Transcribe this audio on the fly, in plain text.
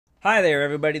Hi there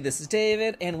everybody, this is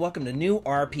David, and welcome to New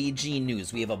RPG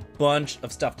News. We have a bunch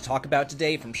of stuff to talk about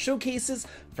today, from showcases,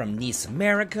 from NISA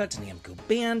America, to Namco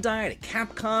Bandai, to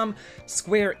Capcom,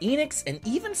 Square Enix, and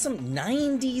even some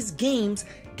 90s games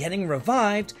getting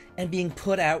revived and being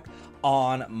put out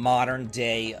on modern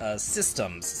day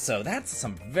systems. So that's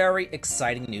some very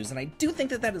exciting news, and I do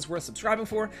think that is worth subscribing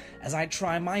for, as I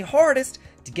try my hardest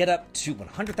to get up to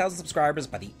 100,000 subscribers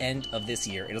by the end of this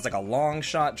year. It is like a long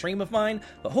shot dream of mine,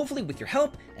 but hopefully with your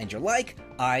help and your like,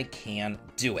 I can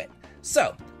do it.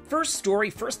 So, first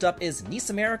up is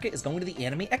NISA America is going to the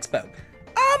Anime Expo.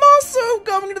 I'm also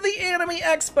going to the Anime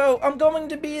Expo! I'm going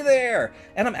to be there!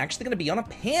 And I'm actually going to be on a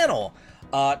panel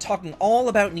talking all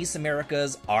about NISA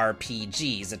America's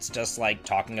RPGs. It's just like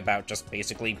talking about just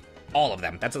basically all of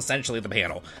them. That's essentially the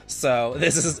panel. So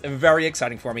this is very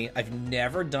exciting for me. I've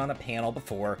never done a panel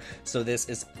before, so this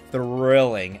is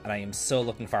thrilling, and I am so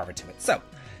looking forward to it. So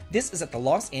this is at the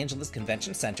Los Angeles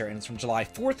Convention Center, and it's from July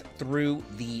 4th through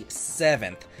the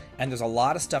 7th. And there's a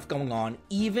lot of stuff going on.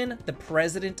 Even the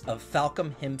president of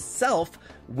Falcom himself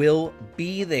will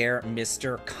be there,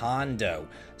 Mr. Kondo.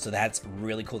 So that's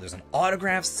really cool. There's an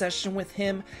autograph session with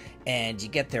him, and you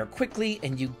get there quickly,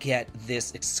 and you get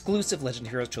this exclusive Legend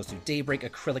Heroes Chose Through Daybreak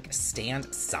acrylic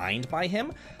stand signed by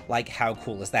him. Like, how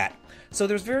cool is that? So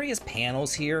there's various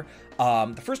panels here.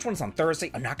 The first one is on Thursday.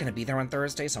 I'm not going to be there on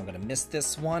Thursday, so I'm going to miss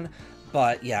this one.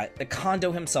 But yeah, the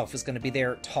Kondo himself is going to be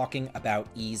there talking about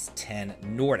Ys 10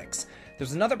 Nordics.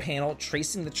 There's another panel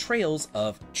tracing the trails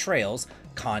of Trails.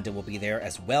 Kondo will be there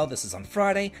as well. This is on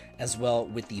Friday, as well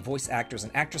with the voice actors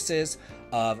and actresses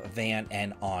of Van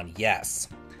and On Yes.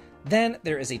 Then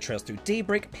there is a Trails Through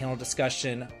Daybreak panel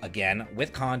discussion, again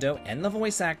with Kondo and the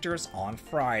voice actors on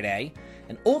Friday.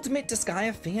 An Ultimate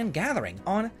Disgaea fan gathering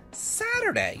on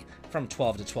Saturday from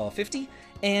 12 to 12:50.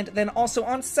 And then also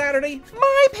on Saturday,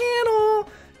 my panel!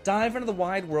 Dive into the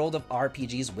wide world of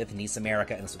RPGs with NISA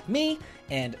America. And it's with me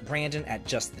and Brandon at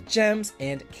Just the Gems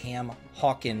and Cam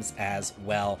Hawkins as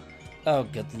well. Oh,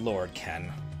 good lord,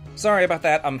 Ken. Sorry about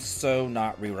that, I'm so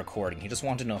not re-recording. He just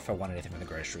wanted to know if I want anything from the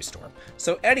grocery store.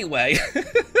 So anyway,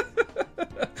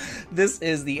 this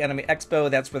is the Anime Expo.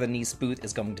 That's where the NISA booth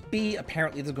is going to be.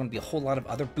 Apparently there's going to be a whole lot of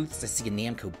other booths. I see a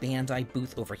Namco Bandai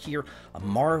booth over here, a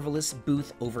Marvelous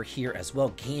booth over here as well,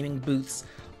 gaming booths,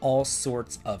 all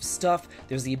sorts of stuff.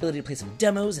 There's the ability to play some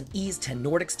demos, an Ys 10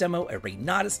 Nordics demo, a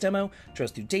Reynatus demo,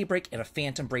 Trails Through Daybreak, and a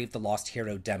Phantom Brave the Lost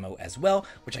Hero demo as well,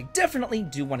 which I definitely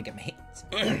do want to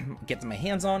get my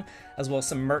hands on, as well as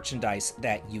some merchandise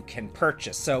that you can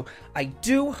purchase. So I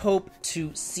do hope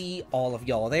to see all of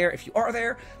y'all there. If you are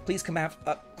there, please come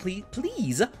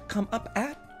please come up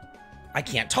at I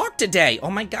can't talk today!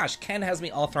 Oh my gosh, Ken has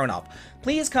me all thrown off.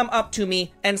 Please come up to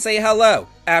me and say hello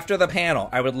after the panel.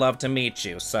 I would love to meet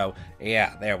you. So,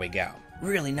 yeah, there we go.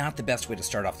 Really not the best way to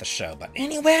start off the show, but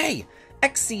anyway!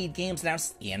 XSeed Games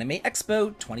announced the Anime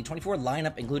Expo 2024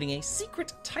 lineup, including a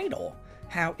secret title.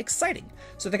 How exciting.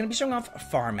 So they're going to be showing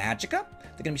off Far Magica,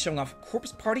 they're going to be showing off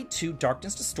Corpus Party 2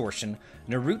 Darkness Distortion,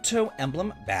 Naruto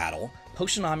Emblem Battle,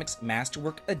 Potionomics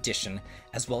Masterwork Edition,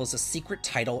 as well as a secret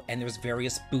title, and there's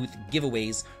various booth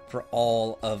giveaways for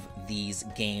all of these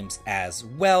games as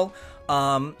well.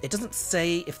 It doesn't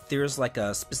say if there's like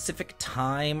a specific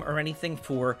time or anything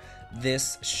for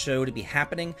this show to be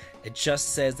happening. It just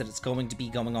says that it's going to be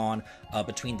going on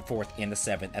between the 4th and the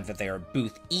 7th, and that they are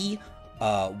booth E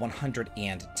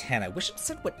 110. I wish it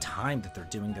said what time that they're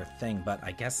doing their thing, but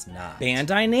I guess not.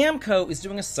 Bandai Namco is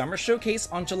doing a summer showcase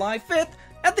on July 5th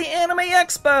at the Anime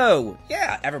Expo!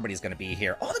 Yeah, everybody's gonna be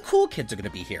here. All the cool kids are gonna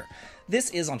be here.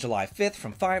 This is on July 5th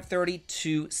from 5:30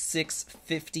 to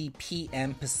 6:50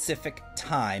 p.m. Pacific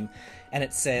time. And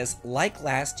it says, like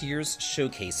last year's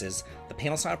showcases, the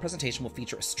panel-style presentation will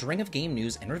feature a string of game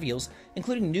news and reveals,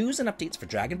 including news and updates for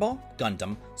Dragon Ball,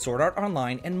 Gundam, Sword Art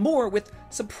Online, and more, with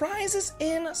surprises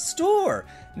in store.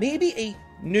 Maybe a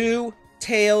new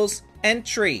Tales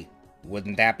entry.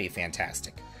 Wouldn't that be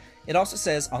fantastic? It also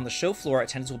says on the show floor,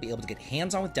 attendees will be able to get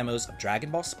hands-on with demos of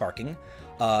Dragon Ball Sparking,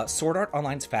 Sword Art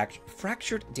Online's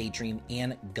Fractured Daydream,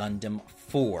 and Gundam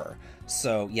 4.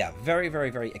 So yeah, very, very,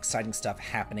 very exciting stuff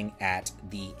happening at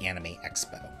the Anime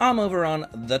Expo. I'm over on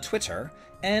the Twitter,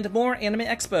 and more Anime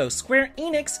Expo. Square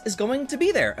Enix is going to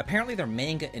be there. Apparently their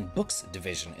manga and books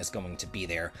division is going to be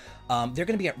there. They're going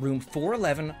to be at room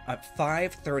 411 at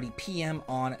 5:30 p.m.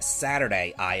 on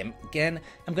Saturday. I'm going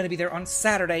to be there on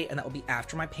Saturday, and that will be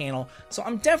after my panel. So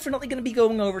I'm definitely going to be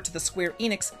going over to the Square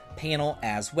Enix panel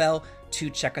as well. to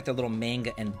check out their little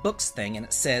manga and books thing, and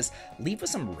it says, leave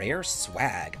us some rare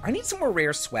swag. I need some more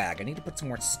rare swag. I need to put some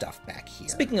more stuff back here.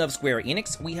 Speaking of Square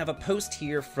Enix, we have a post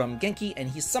here from Genki, and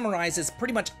he summarizes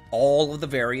pretty much all of the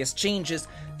various changes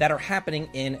that are happening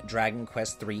in Dragon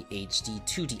Quest III HD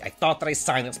 2D. I thought that I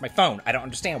silenced my phone. I don't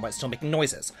understand why it's still making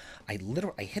noises. I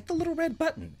hit the little red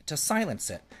button to silence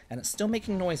it, and it's still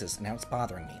making noises, and now it's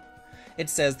bothering me. It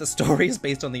says the story is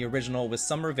based on the original with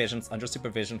some revisions under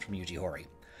supervision from Yuji Horii.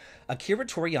 Akira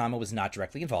Toriyama was not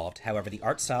directly involved, however the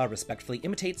art style respectfully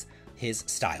imitates his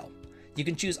style. You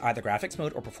can choose either graphics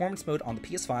mode or performance mode on the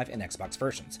PS5 and Xbox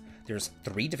versions. There's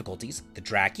 3 difficulties, the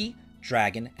Draki,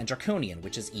 Dragon, and Draconian,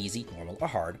 which is easy, normal, or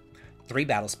hard. 3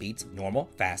 battle speeds, normal,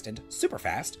 fast, and super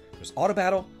fast. There's auto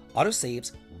battle, auto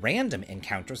saves, random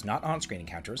encounters, not on-screen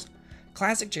encounters,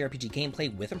 classic JRPG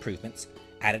gameplay with improvements,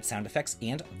 added sound effects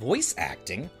and voice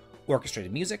acting,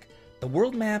 orchestrated music. The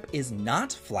world map is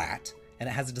not flat, and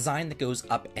it has a design that goes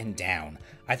up and down.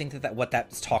 I think that what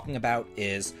that's talking about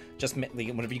is just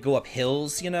whenever you go up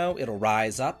hills, it'll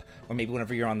rise up, or maybe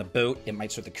whenever you're on the boat, it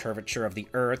might show the curvature of the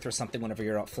earth or something whenever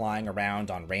you're out flying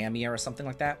around on Ramia or something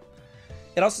like that.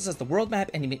 It also says the world map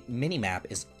and mini-map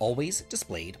is always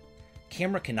displayed.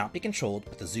 Camera cannot be controlled,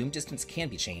 but the zoom distance can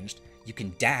be changed. You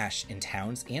can dash in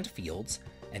towns and fields,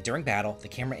 and during battle, the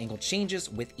camera angle changes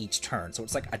with each turn. So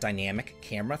it's like a dynamic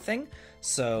camera thing.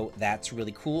 So that's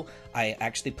really cool. I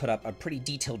actually put up a pretty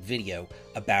detailed video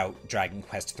about Dragon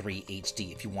Quest III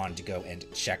HD if you wanted to go and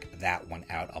check that one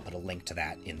out. I'll put a link to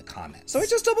that in the comments. So I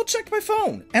just double-checked my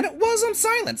phone, and it was on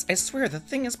silence. I swear, the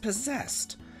thing is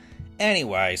possessed.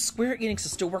 Anyway, Square Enix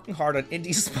is still working hard on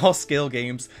indie small-scale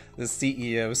games, the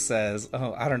CEO says.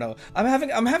 Oh, I don't know. I'm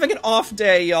having an off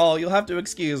day, y'all. You'll have to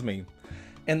excuse me.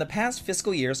 In the past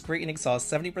fiscal year, Square Enix saw a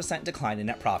 70% decline in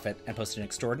net profit and posted an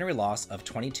extraordinary loss of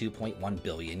 22.1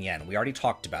 billion yen. We already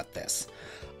talked about this,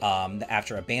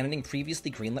 after abandoning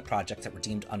previously greenlit projects that were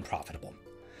deemed unprofitable.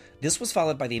 This was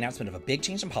followed by the announcement of a big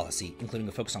change in policy, including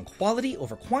a focus on quality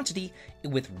over quantity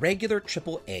with regular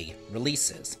AAA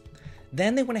releases.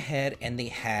 Then they went ahead and they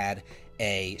had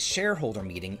a shareholder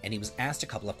meeting, and he was asked a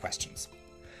couple of questions.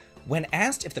 When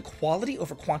asked if the quality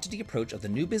over quantity approach of the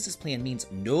new business plan means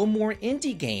no more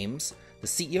indie games, the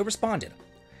CEO responded,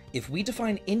 "If we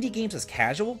define indie games as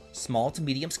casual, small to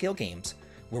medium scale games,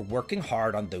 we're working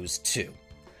hard on those too.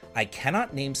 I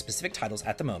cannot name specific titles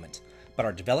at the moment, but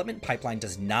our development pipeline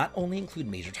does not only include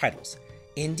major titles.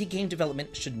 Indie game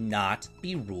development should not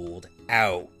be ruled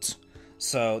out."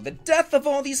 So the death of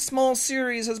all these small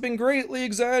series has been greatly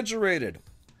exaggerated.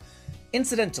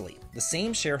 Incidentally, the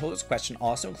same shareholders' question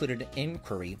also included an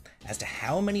inquiry as to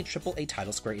how many AAA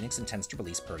titles Square Enix intends to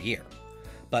release per year.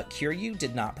 But Kiryu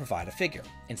did not provide a figure,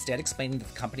 instead explaining that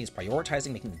the company is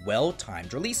prioritizing making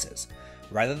well-timed releases,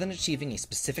 rather than achieving a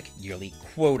specific yearly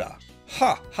quota.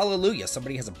 Ha! Hallelujah,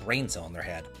 somebody has a brain cell in their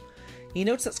head. He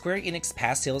notes that Square Enix's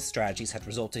past sales strategies had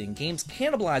resulted in games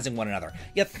cannibalizing one another.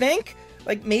 You think?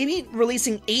 Like, maybe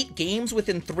releasing 8 games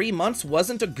within 3 months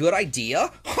wasn't a good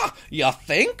idea? Ha! You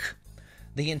think?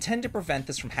 They intend to prevent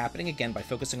this from happening again by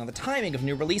focusing on the timing of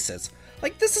new releases.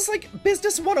 Like, this is like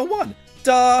Business 101.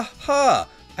 Duh-huh.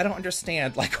 I don't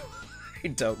understand. Like, I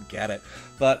don't get it.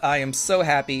 But I am so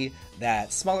happy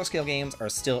that smaller scale games are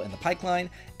still in the pipeline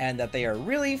and that they are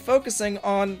really focusing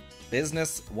on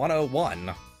Business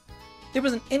 101. There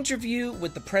was an interview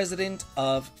with the president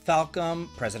of Falcom,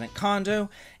 President Kondo,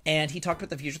 and he talked about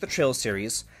the future of the Trill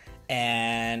series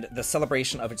and the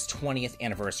celebration of its 20th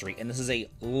anniversary. And this is a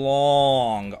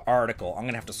long article. I'm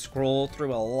going to have to scroll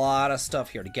through a lot of stuff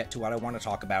here to get to what I want to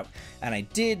talk about. And I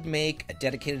did make a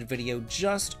dedicated video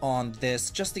just on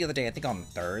this just the other day. I think on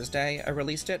Thursday I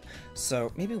released it.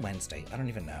 So maybe Wednesday. I don't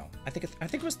even know. I think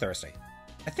it was Thursday.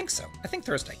 I think so. I think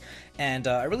Thursday. And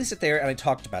I released it there and I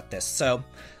talked about this. So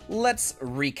let's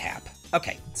recap.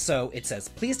 Okay, so it says,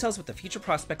 please tell us what the future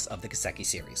prospects of the Kiseki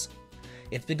series.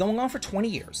 It's been going on for 20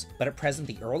 years, but at present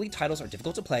the early titles are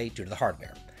difficult to play due to the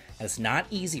hardware, and it's not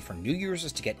easy for new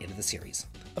users to get into the series.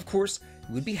 Of course,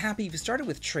 we would be happy if you started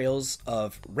with Trails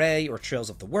of Ray or Trails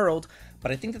of the World,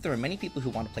 but I think that there are many people who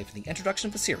want to play for the introduction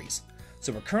of the series.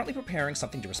 So we're currently preparing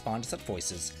something to respond to such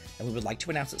voices, and we would like to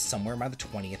announce it somewhere around the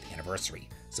 20th anniversary,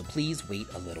 so please wait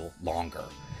a little longer.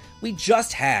 We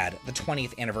just had the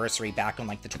 20th anniversary back on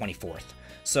like the 24th,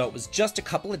 so it was just a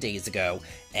couple of days ago,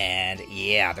 and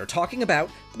yeah, they're talking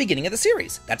about the beginning of the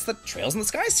series. That's the Trails in the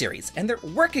Sky series, and they're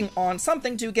working on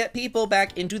something to get people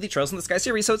back into the Trails in the Sky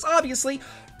series, so it's obviously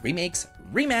remakes,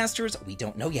 remasters, we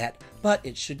don't know yet, but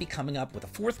it should be coming up with a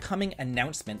forthcoming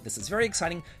announcement. This is very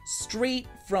exciting, straight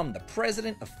from the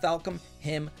president of Falcom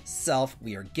himself.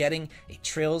 We are getting a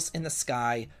Trails in the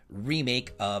Sky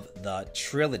remake of the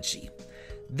trilogy.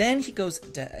 Then he goes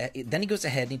ahead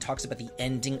and he talks about the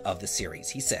ending of the series.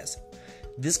 He says,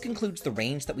 "This concludes the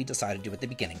range that we decided to do at the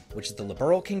beginning, which is the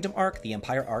Liberal Kingdom arc, the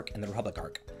Empire arc, and the Republic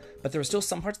arc. But there are still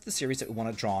some parts of the series that we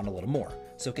want to draw on a little more,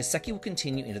 so Kiseki will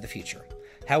continue into the future.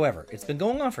 However, it's been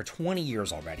going on for 20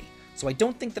 years already, so I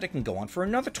don't think that it can go on for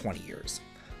another 20 years.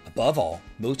 Above all,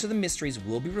 most of the mysteries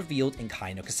will be revealed in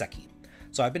Kai no Kiseki.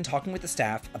 So I've been talking with the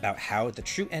staff about how the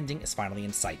true ending is finally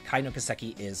in sight." Kai no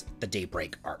Kiseki is the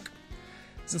Daybreak arc.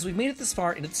 "Since we've made it this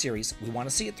far into the series, we want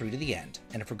to see it through to the end,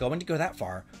 and if we're going to go that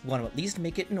far, we want to at least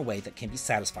make it in a way that can be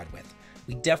satisfied with.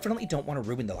 We definitely don't want to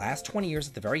ruin the last 20 years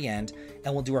at the very end,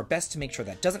 and we'll do our best to make sure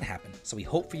that doesn't happen, so we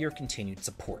hope for your continued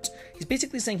support." He's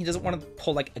basically saying he doesn't want to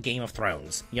pull like a Game of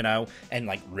Thrones, you know, and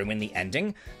like ruin the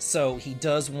ending, so he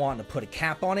does want to put a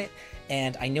cap on it,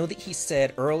 and I know that he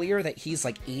said earlier that he's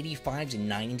like 85 to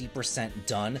 90%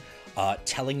 done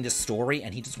telling this story,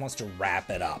 and he just wants to wrap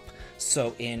it up.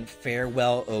 So in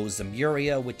Farewell O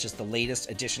Zamuria, which is the latest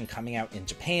edition coming out in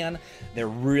Japan, they're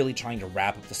really trying to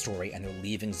wrap up the story, and they're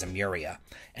leaving Zamuria.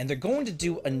 And they're going to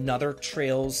do another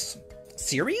Trails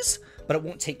series, but it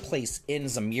won't take place in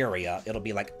Zamuria. It'll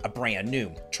be like a brand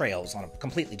new Trails on a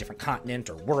completely different continent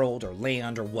or world or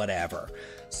land or whatever.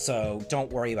 So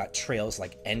don't worry about Trails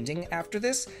like ending after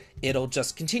this. It'll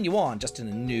just continue on, just in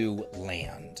a new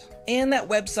land. And that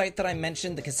website that I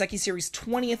mentioned, the Kiseki series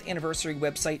 20th anniversary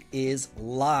website, is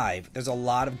live. There's a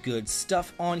lot of good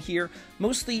stuff on here,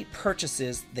 mostly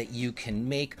purchases that you can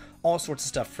make, all sorts of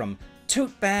stuff from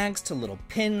tote bags to little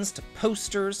pins to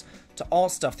posters to all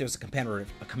stuff. There's a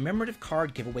commemorative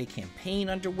card giveaway campaign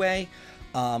underway,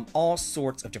 all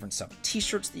sorts of different stuff.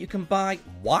 T-shirts that you can buy,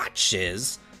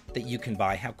 watches that you can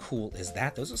buy. How cool is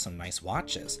that? Those are some nice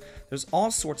watches. There's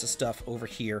all sorts of stuff over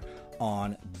here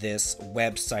on this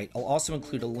website. I'll also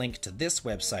include a link to this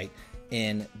website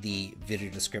in the video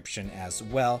description as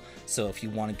well. So if you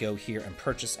want to go here and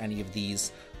purchase any of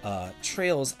these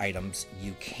Trails items,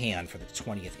 you can for the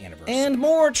 20th anniversary. And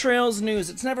more Trails news.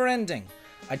 It's never ending.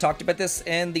 I talked about this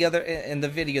in the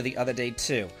video the other day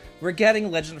too. We're getting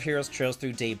Legend of Heroes Trails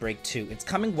through Daybreak 2. It's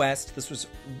coming west. This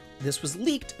was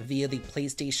leaked via the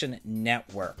PlayStation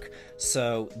Network.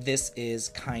 So this is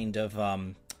kind of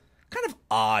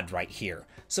odd right here.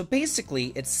 So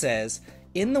basically it says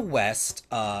in the west,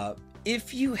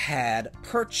 if you had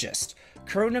purchased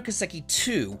Kuro no Kiseki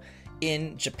 2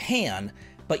 in Japan,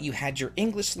 but you had your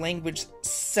English language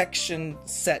section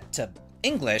set to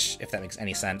English, if that makes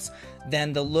any sense,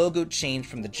 then the logo changed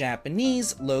from the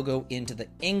Japanese logo into the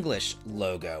English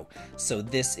logo. So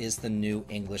this is the new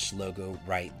English logo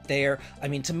right there. I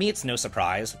mean, to me, it's no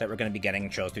surprise that we're going to be getting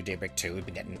Trails through Daybreak 2. We've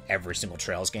been getting every single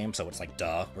Trails game, so it's like,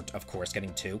 duh, we're of course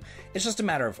getting 2. It's just a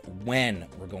matter of when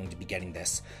we're going to be getting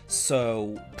this.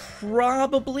 So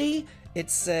probably it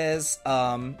says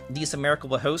NISA America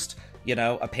will host, you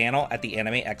know, a panel at the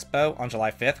Anime Expo on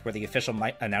July 5th where the official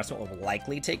announcement will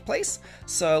likely take place.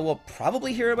 So we'll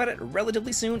probably hear about it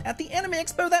relatively soon at the Anime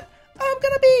Expo that I'm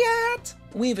gonna be at.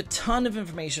 We have a ton of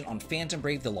information on Phantom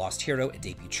Brave the Lost Hero, a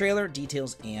debut trailer,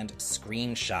 details, and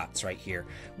screenshots right here.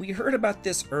 We heard about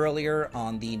this earlier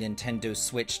on the Nintendo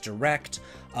Switch Direct,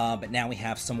 but now we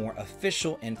have some more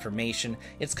official information.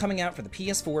 It's coming out for the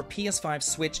PS4, PS5,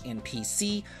 Switch, and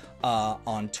PC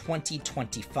on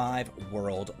 2025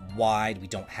 worldwide. We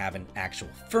don't have an actual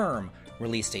firm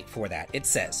release date for that. It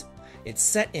says it's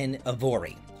set in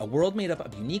Ivori, a world made up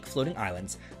of unique floating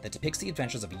islands that depicts the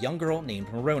adventures of a young girl named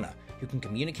Morona, who can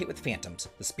communicate with phantoms,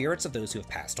 the spirits of those who have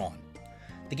passed on.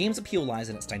 The game's appeal lies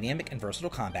in its dynamic and versatile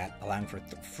combat, allowing for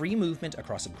free movement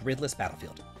across a gridless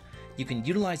battlefield. You can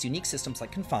utilize unique systems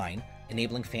like Confine,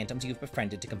 enabling phantoms you've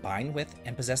befriended to combine with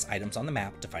and possess items on the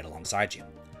map to fight alongside you.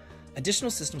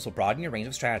 Additional systems will broaden your range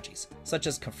of strategies, such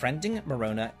as confronting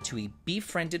Morona to a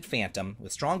befriended phantom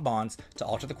with strong bonds to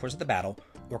alter the course of the battle,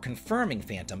 or confirming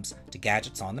phantoms to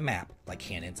gadgets on the map like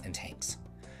cannons and tanks.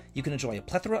 You can enjoy a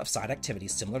plethora of side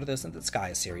activities similar to those in the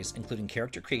Skya series, including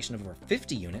character creation of over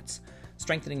 50 units,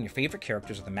 strengthening your favorite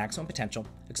characters with the maximum potential,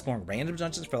 exploring random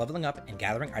dungeons for leveling up, and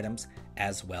gathering items,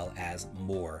 as well as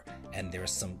more. And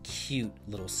there's some cute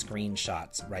little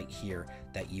screenshots right here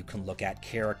that you can look at,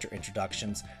 character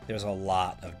introductions. There's a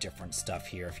lot of different stuff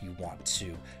here if you want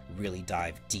to really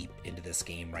dive deep into this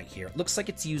game right here. It looks like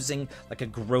it's using like a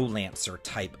Growlancer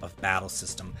type of battle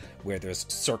system where there's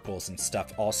circles and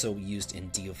stuff, also used in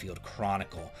Diofield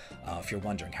Chronicle. If you're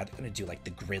wondering how they're going to do like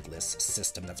the gridless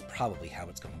system, that's probably how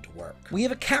it's going to work. We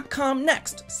have a Capcom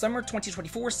Next, Summer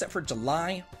 2024, set for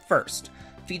July 1st,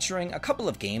 featuring a couple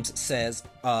of games. It says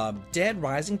Dead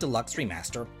Rising Deluxe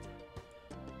Remaster,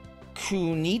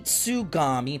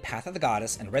 Kunitsugami Path of the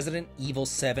Goddess, and Resident Evil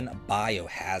 7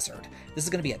 Biohazard. This is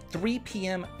going to be at 3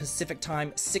 p.m. Pacific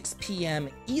Time, 6 p.m.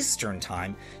 Eastern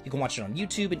Time. You can watch it on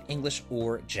YouTube in English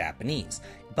or Japanese.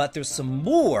 But there's some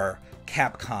more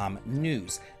Capcom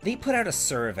news. They put out a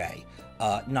survey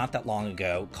not that long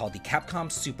ago called the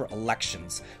Capcom Super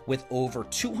Elections, with over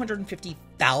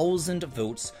 250,000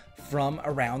 votes from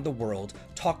around the world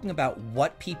talking about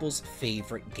what people's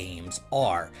favorite games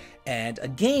are. And a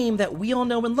game that we all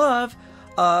know and love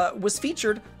was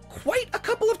featured quite a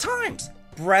couple of times,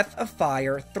 Breath of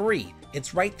Fire 3.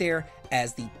 It's right there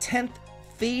as the 10th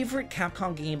favorite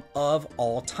Capcom game of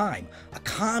all time.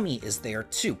 Akami is there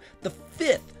too, the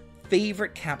 5th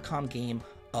favorite Capcom game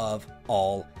of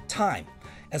all time.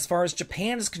 As far as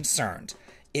Japan is concerned,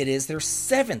 it is their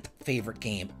 7th favorite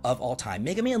game of all time.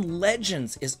 Mega Man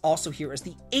Legends is also here as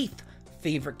the 8th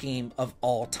favorite game of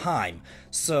all time.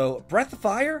 So Breath of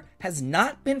Fire has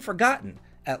not been forgotten,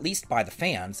 at least by the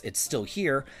fans. It's still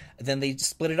here. Then they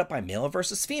split it up by male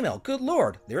versus female. Good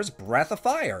lord, there's Breath of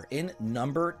Fire in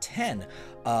number 10.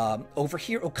 Over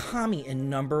here, Okami in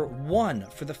number 1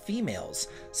 for the females.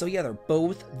 So yeah, they're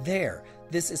both there.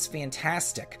 This is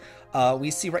fantastic.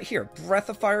 We see right here, Breath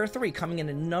of Fire 3 coming in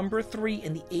at number 3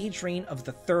 in the age range of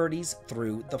the 30s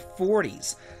through the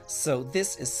 40s. So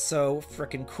this is so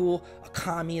freaking cool.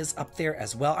 Okami is up there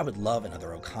as well. I would love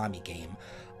another Okami game.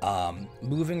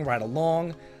 Moving right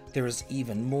along, there's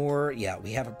even more. Yeah,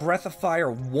 we have a Breath of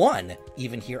Fire 1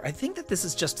 even here. I think that this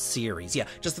is just series. Yeah,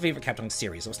 just the favorite Capcom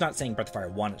series. So it's not saying Breath of Fire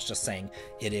 1, it's just saying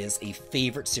it is a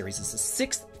favorite series. It's the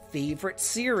 6th favorite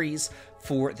series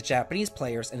for the Japanese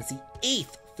players, and it's the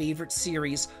 8th favorite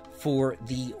series for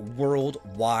the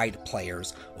worldwide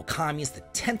players. Okami is the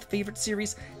 10th favorite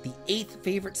series, the 8th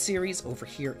favorite series over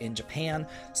here in Japan.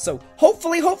 So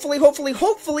hopefully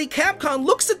Capcom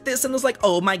looks at this and is like,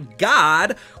 oh my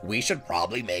god, we should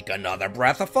probably make another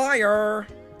Breath of Fire.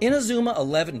 Inazuma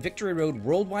 11 Victory Road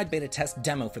Worldwide Beta Test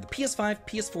Demo for the PS5,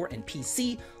 PS4, and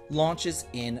PC launches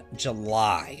in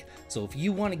July. So if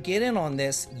you want to get in on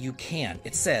this, you can.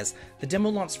 It says, the demo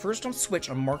launched first on Switch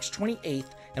on March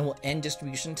 28th and will end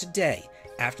distribution today.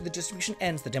 After the distribution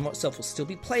ends, the demo itself will still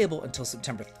be playable until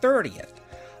September 30th.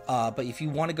 But if you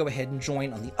want to go ahead and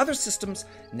join on the other systems,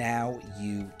 now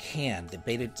you can. The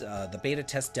beta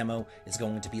test demo is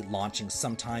going to be launching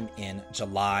sometime in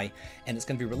July, and it's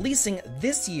going to be releasing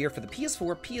this year for the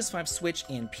PS4, PS5, Switch,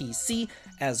 and PC,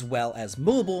 as well as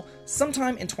mobile.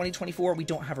 Sometime in 2024, we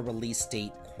don't have a release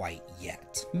date quite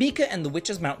yet. Mika and the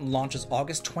Witch's Mountain launches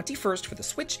August 21st for the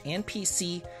Switch and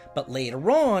PC, but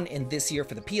later on in this year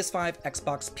for the PS5,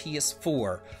 Xbox,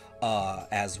 PS4,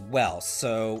 as well.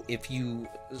 So if you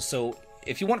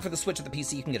want it for the Switch or the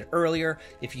PC, you can get it earlier.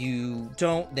 If you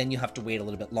don't, then you have to wait a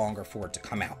little bit longer for it to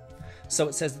come out. So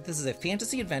it says that this is a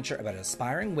fantasy adventure about an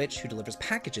aspiring witch who delivers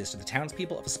packages to the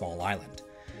townspeople of a small island.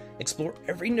 Explore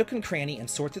every nook and cranny and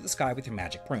soar through the sky with your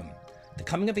magic broom. The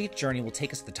coming-of-age journey will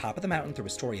take us to the top of the mountain through a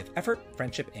story of effort,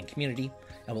 friendship, and community,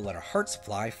 and will let our hearts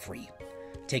fly free.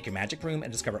 Take your magic broom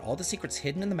and discover all the secrets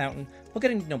hidden in the mountain while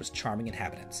getting to know its charming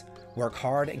inhabitants. Work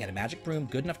hard and get a magic broom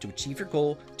good enough to achieve your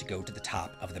goal to go to the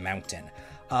top of the mountain.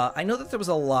 I know that there was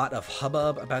a lot of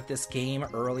hubbub about this game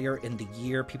earlier in the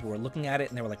year. People were looking at it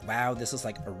and they were like, wow, this is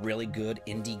like a really good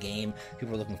indie game.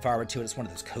 People were looking forward to it. It's one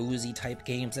of those cozy type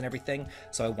games and everything.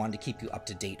 So I wanted to keep you up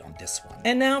to date on this one.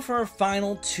 And now for our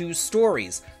final two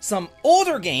stories. Some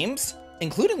older games,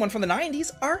 including one from the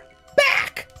 90s, are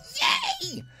back!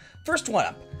 Yay! First one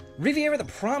up. Riviera the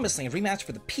Promised Land remastered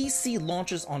for the PC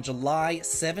launches on July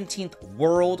 17th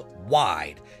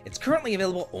worldwide. It's currently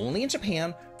available only in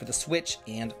Japan for the Switch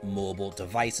and mobile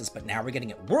devices, but now we're getting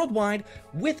it worldwide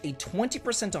with a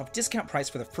 20% off discount price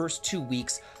for the first 2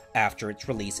 weeks after its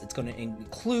release. It's going to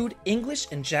include English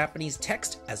and Japanese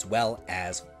text as well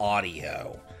as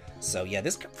audio. So yeah,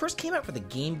 this first came out for the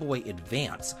Game Boy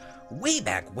Advance way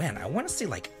back when. I want to say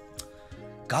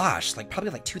probably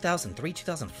like 2003,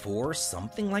 2004,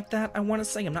 something like that, I want to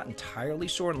say. I'm not entirely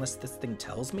sure unless this thing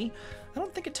tells me. I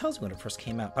don't think it tells me when it first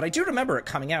came out, but I do remember it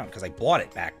coming out because I bought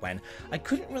it back when. I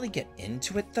couldn't really get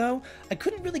into it, though. I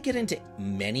couldn't really get into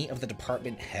many of the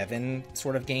Department Heaven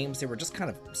sort of games. They were just kind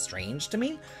of strange to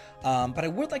me, but I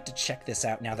would like to check this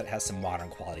out now that it has some modern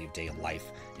quality of life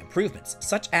improvements,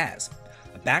 such as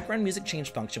a background music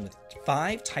change function with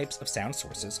 5 types of sound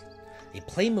sources, a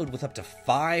play mode with up to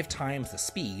 5 times the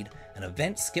speed, an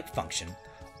event skip function.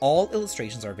 All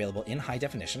illustrations are available in high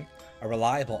definition, a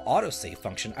reliable autosave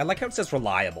function. I like how it says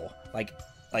reliable. Like,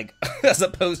 Like, as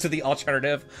opposed to the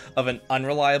alternative of an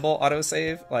unreliable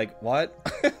autosave. Like, what?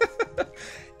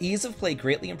 Ease of play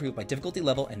greatly improved by difficulty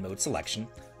level and mode selection,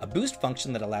 a boost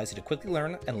function that allows you to quickly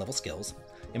learn and level skills,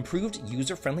 improved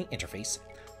user-friendly interface,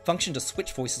 function to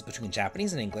switch voices between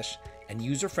Japanese and English, and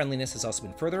user-friendliness has also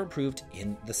been further improved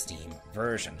in the Steam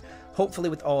version. Hopefully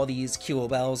with all these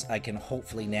QOLs, I can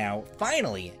hopefully now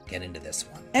finally get into this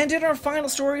one. And in our final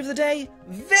story of the day,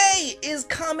 Vey is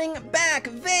coming back!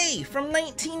 Vey from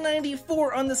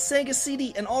 1994 on the Sega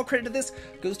CD, and all credit to this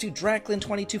goes to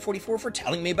Draclin2244 for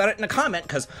telling me about it in a comment,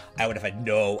 because I would have had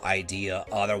no idea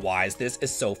otherwise. This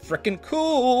is so frickin'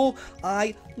 cool!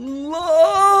 I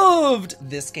loved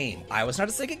this game. I was not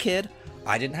a Sega kid.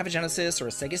 I didn't have a Genesis or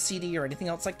a Sega CD or anything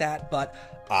else like that, but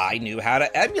I knew how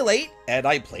to emulate, and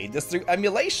I played this through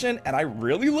emulation, and I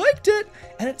really liked it,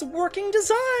 and it's working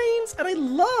designs, and I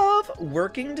love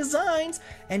working designs,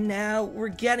 and now we're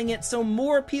getting it so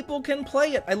more people can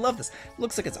play it. I love this. It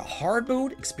looks like it's a hard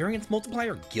mode, experience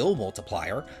multiplier, gil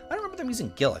multiplier. I don't remember them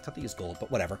using gil. I thought they used gold,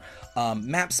 but whatever.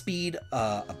 Map speed,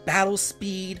 a battle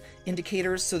speed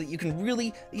indicators, so that you can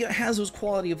really, it has those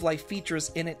quality of life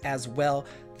features in it as well.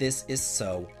 This is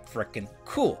so frickin'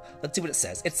 cool. Let's see what it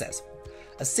says. It says,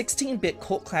 a 16-bit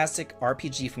cult classic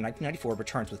RPG from 1994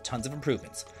 returns with tons of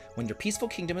improvements. When your peaceful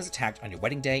kingdom is attacked on your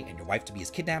wedding day and your wife-to-be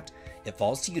is kidnapped, it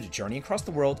falls to you to journey across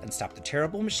the world and stop the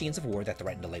terrible machines of war that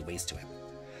threaten to lay waste to it.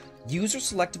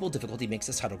 User-selectable difficulty makes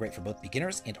this title great for both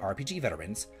beginners and RPG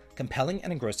veterans, compelling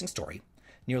and engrossing story,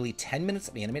 nearly 10 minutes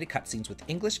of animated cutscenes with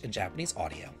English and Japanese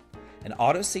audio. An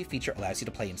autosave feature allows you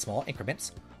to play in small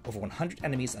increments, over 100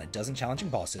 enemies and a dozen challenging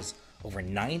bosses, over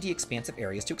 90 expansive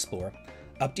areas to explore,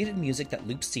 updated music that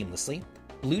loops seamlessly,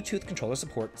 Bluetooth controller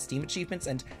support, Steam achievements,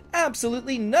 and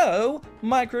absolutely no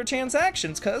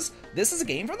microtransactions, because this is a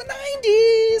game from the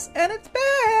 90s, and it's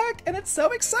back, and it's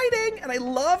so exciting, and I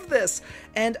love this.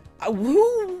 And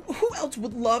who else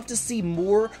would love to see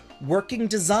more working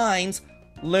designs,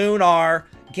 Lunar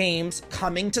games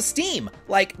coming to Steam?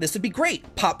 Like, this would be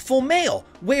great. Popful Mail.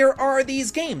 Where are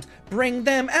these games? Bring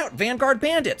them out. Vanguard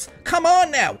Bandits. Come on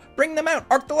now. Bring them out.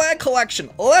 Arc the Lag Collection.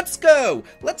 Let's go.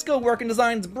 Let's go, working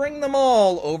designs. Bring them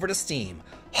all over to Steam.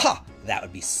 Ha! That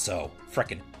would be so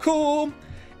frickin' cool.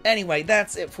 Anyway,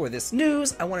 that's it for this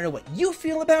news. I want to know what you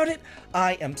feel about it.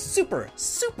 I am super,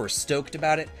 super stoked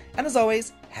about it. And as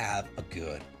always, have a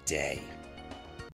good day.